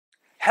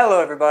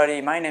Hello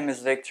everybody, my name is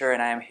Victor and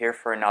I am here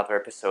for another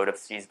episode of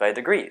Seas by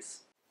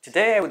Degrees.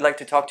 Today I would like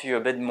to talk to you a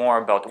bit more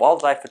about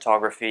wildlife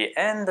photography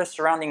and the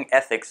surrounding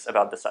ethics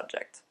about the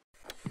subject.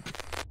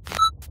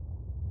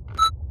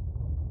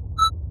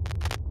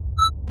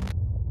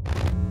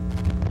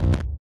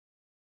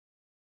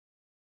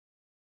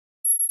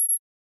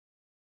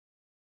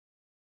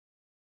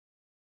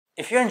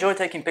 If you enjoy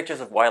taking pictures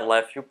of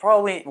wildlife, you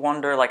probably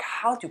wonder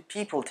how do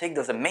people take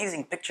those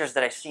amazing pictures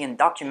that I see in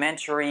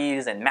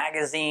documentaries and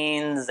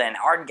magazines and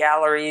art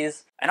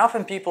galleries? And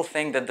often people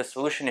think that the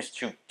solution is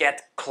to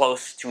get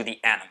close to the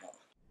animal.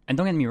 And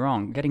don't get me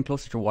wrong, getting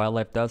closer to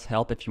wildlife does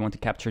help if you want to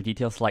capture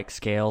details like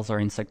scales or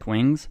insect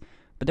wings,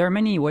 but there are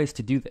many ways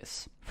to do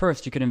this.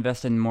 First, you could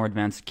invest in more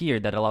advanced gear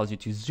that allows you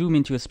to zoom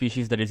into a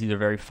species that is either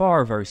very far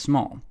or very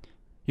small.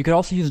 You could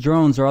also use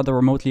drones or other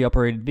remotely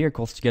operated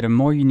vehicles to get a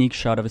more unique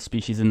shot of a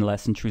species in a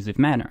less intrusive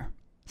manner.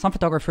 Some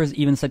photographers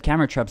even set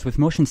camera traps with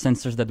motion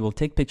sensors that will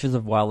take pictures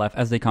of wildlife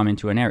as they come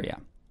into an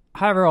area.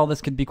 However, all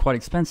this could be quite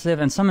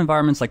expensive, and some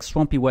environments like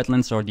swampy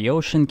wetlands or the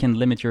ocean can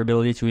limit your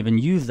ability to even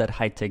use that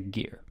high-tech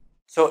gear.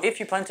 So if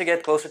you plan to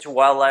get closer to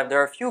wildlife, there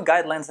are a few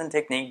guidelines and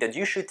techniques that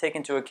you should take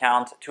into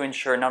account to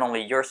ensure not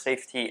only your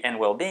safety and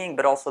well-being,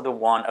 but also the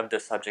one of the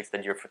subjects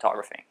that you're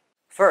photographing.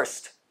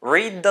 First,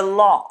 read the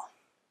law.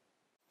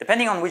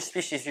 Depending on which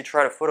species you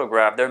try to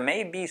photograph, there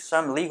may be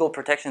some legal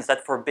protections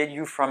that forbid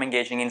you from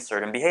engaging in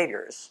certain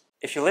behaviors.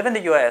 If you live in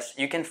the US,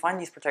 you can find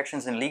these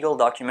protections in legal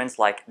documents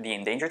like the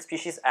Endangered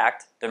Species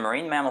Act, the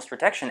Marine Mammals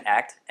Protection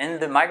Act,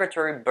 and the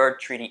Migratory Bird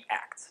Treaty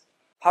Act.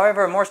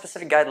 However, more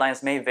specific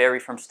guidelines may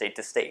vary from state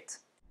to state.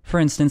 For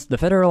instance, the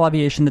Federal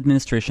Aviation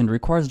Administration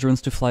requires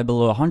drones to fly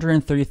below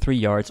 133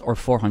 yards or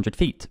 400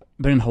 feet.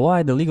 But in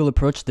Hawaii, the legal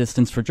approach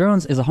distance for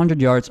drones is 100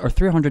 yards or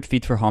 300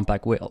 feet for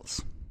humpback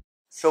whales.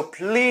 So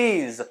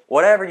please,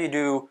 whatever you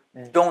do,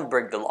 don't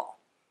break the law.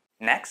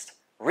 Next,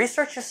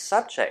 research your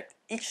subject.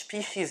 Each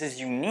species is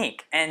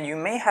unique, and you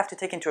may have to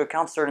take into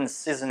account certain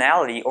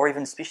seasonality or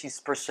even species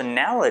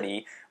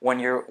personality when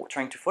you're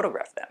trying to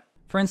photograph them.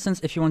 For instance,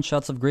 if you want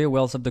shots of gray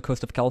whales off the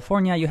coast of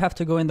California, you have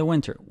to go in the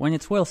winter, when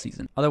it's whale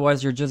season.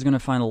 Otherwise, you're just going to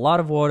find a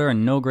lot of water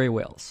and no gray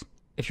whales.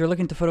 If you're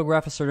looking to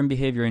photograph a certain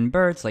behavior in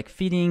birds, like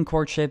feeding,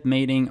 courtship,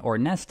 mating, or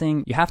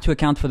nesting, you have to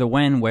account for the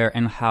when, where,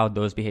 and how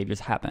those behaviors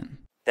happen.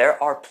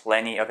 There are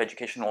plenty of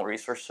educational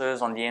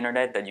resources on the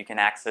internet that you can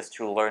access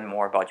to learn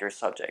more about your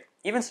subject.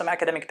 Even some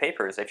academic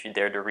papers if you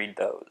dare to read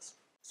those.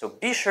 So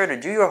be sure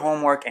to do your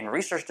homework and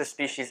research the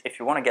species if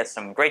you want to get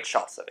some great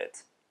shots of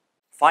it.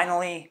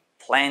 Finally,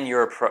 plan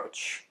your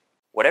approach.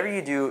 Whatever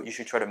you do, you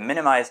should try to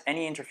minimize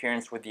any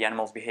interference with the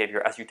animal's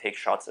behavior as you take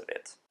shots of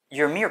it.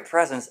 Your mere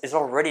presence is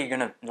already going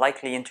to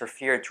likely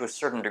interfere to a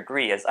certain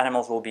degree, as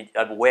animals will be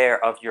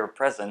aware of your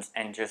presence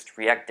and just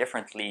react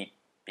differently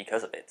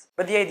because of it.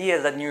 But the idea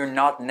is that you're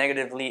not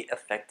negatively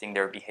affecting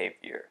their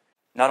behavior.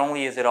 Not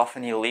only is it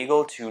often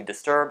illegal to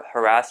disturb,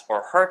 harass,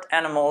 or hurt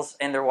animals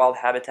in their wild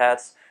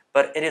habitats,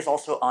 but it is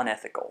also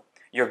unethical.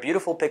 Your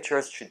beautiful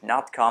pictures should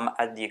not come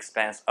at the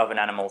expense of an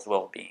animal's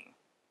well-being.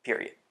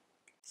 Period.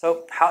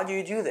 So how do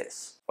you do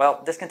this?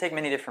 Well, this can take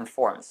many different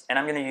forms, and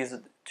I'm going to use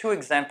two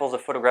examples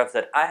of photographs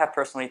that I have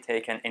personally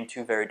taken in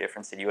two very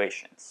different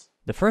situations.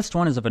 The first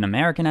one is of an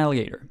American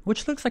alligator,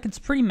 which looks like it's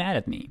pretty mad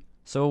at me.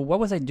 So what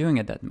was I doing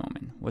at that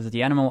moment? Was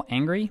the animal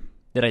angry?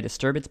 Did I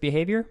disturb its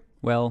behavior?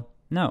 Well,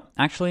 no.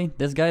 Actually,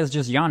 this guy is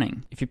just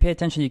yawning. If you pay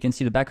attention, you can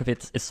see the back of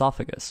its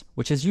esophagus,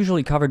 which is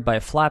usually covered by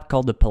a flap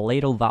called the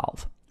palatal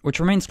valve, which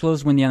remains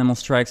closed when the animal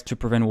strikes to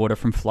prevent water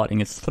from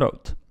flooding its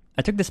throat.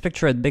 I took this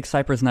picture at Big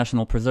Cypress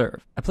National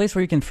Preserve, a place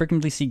where you can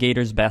frequently see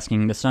gators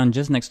basking in the sun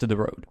just next to the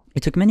road.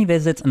 It took many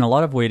visits and a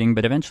lot of waiting,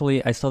 but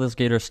eventually I saw this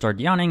gator start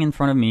yawning in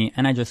front of me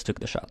and I just took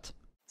the shot.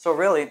 So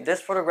really,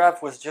 this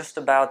photograph was just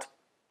about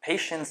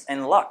patience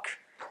and luck.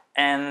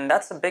 And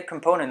that's a big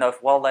component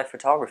of wildlife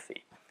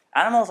photography.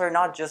 Animals are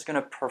not just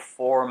going to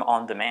perform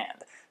on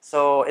demand.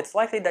 So it's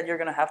likely that you're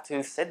going to have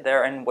to sit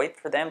there and wait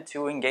for them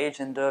to engage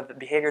in the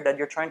behavior that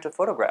you're trying to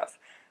photograph,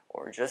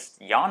 or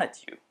just yawn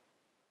at you.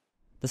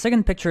 The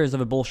second picture is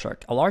of a bull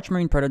shark, a large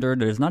marine predator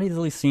that is not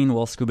easily seen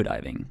while scuba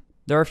diving.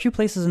 There are a few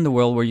places in the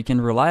world where you can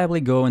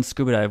reliably go and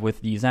scuba dive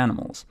with these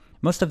animals.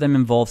 Most of them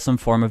involve some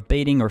form of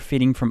baiting or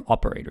feeding from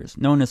operators,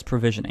 known as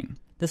provisioning.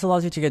 This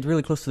allows you to get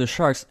really close to the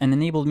sharks and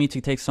enabled me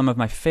to take some of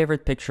my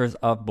favorite pictures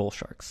of bull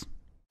sharks.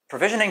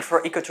 Provisioning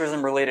for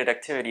ecotourism-related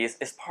activities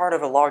is part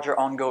of a larger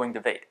ongoing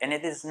debate, and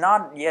it is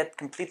not yet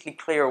completely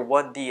clear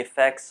what the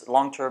effects,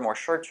 long-term or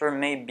short-term,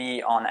 may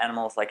be on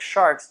animals like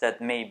sharks that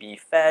may be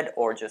fed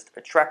or just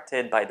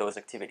attracted by those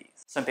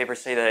activities. Some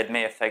papers say that it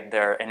may affect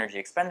their energy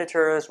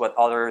expenditures, while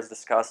others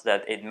discuss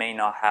that it may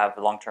not have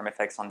long-term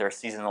effects on their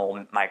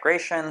seasonal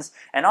migrations,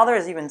 and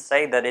others even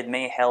say that it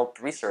may help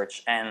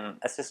research and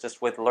assist us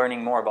with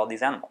learning more about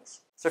these animals.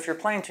 So if you're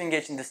planning to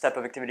engage in this type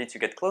of activity to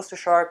get close to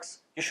sharks,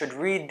 you should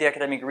read the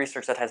academic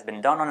research that has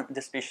been done on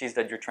the species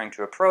that you're trying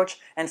to approach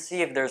and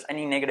see if there's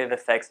any negative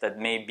effects that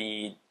may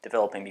be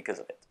developing because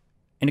of it.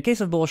 In the case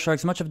of bull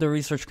sharks, much of the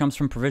research comes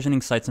from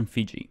provisioning sites in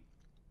Fiji.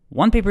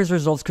 One paper's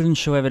results couldn't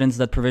show evidence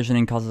that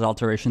provisioning causes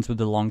alterations with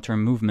the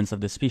long-term movements of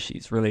the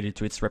species related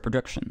to its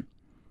reproduction.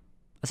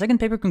 A second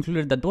paper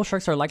concluded that bull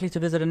sharks are likely to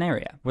visit an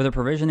area, whether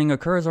provisioning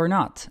occurs or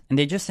not, and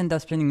they just end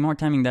up spending more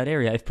time in that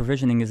area if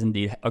provisioning is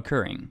indeed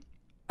occurring.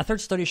 A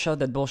third study showed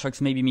that bull sharks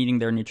may be meeting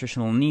their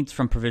nutritional needs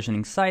from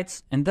provisioning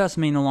sites, and thus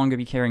may no longer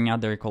be carrying out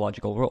their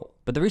ecological role.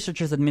 But the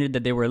researchers admitted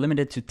that they were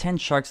limited to 10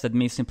 sharks that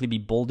may simply be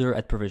bolder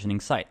at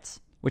provisioning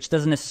sites, which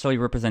doesn't necessarily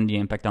represent the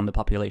impact on the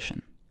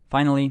population.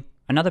 Finally,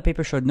 another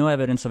paper showed no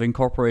evidence of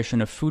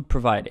incorporation of food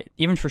provided,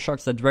 even for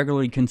sharks that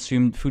regularly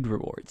consumed food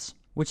rewards,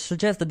 which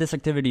suggests that this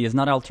activity is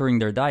not altering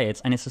their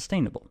diets and is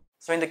sustainable.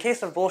 So in the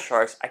case of bull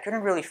sharks, I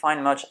couldn't really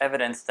find much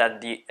evidence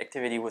that the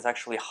activity was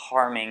actually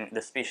harming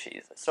the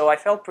species, so I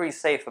felt pretty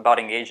safe about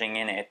engaging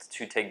in it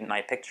to take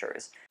my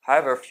pictures.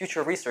 However,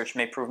 future research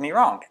may prove me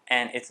wrong,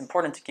 and it's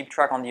important to keep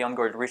track on the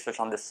ongoing research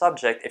on this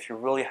subject if you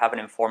really have an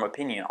informed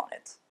opinion on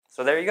it.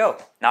 So there you go.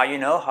 Now you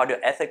know how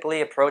to ethically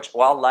approach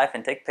wildlife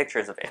and take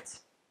pictures of it.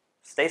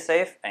 Stay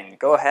safe and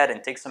go ahead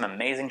and take some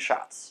amazing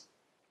shots.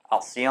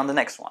 I'll see you on the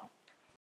next one.